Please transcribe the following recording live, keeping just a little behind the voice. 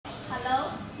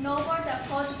Noble the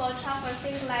portable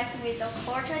traversing lights with the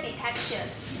photo detection.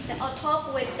 The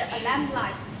top with the alarm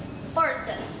lights. First,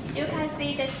 you can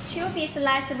see the two piece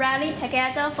lights rallying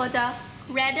together for the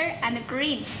red and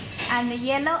green, and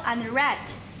yellow and red,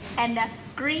 and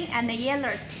green and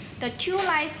yellows. The two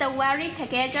lights vary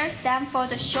together stand for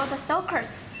the short circuits.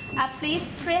 Please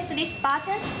press this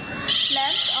button,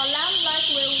 then the alarm light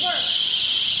will work,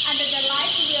 and the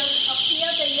light will appear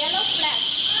the yellow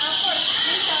flash. First,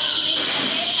 these are clean the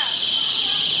data.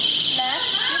 Then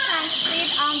you can see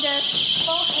it on the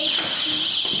phone app.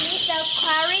 Please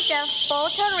query the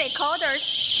photo recorders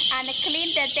and clean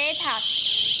the data.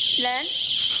 Then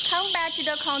come back to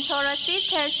the controller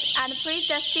systems and press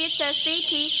the system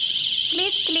city.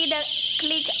 Please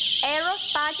click arrow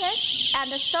button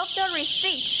and solve the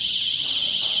receipt.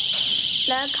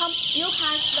 Then you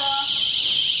can the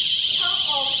turn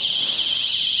off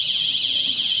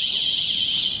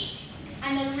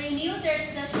and renew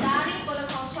the study for the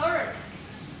controllers.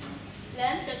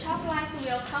 Then the top lights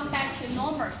will come back to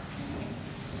normal.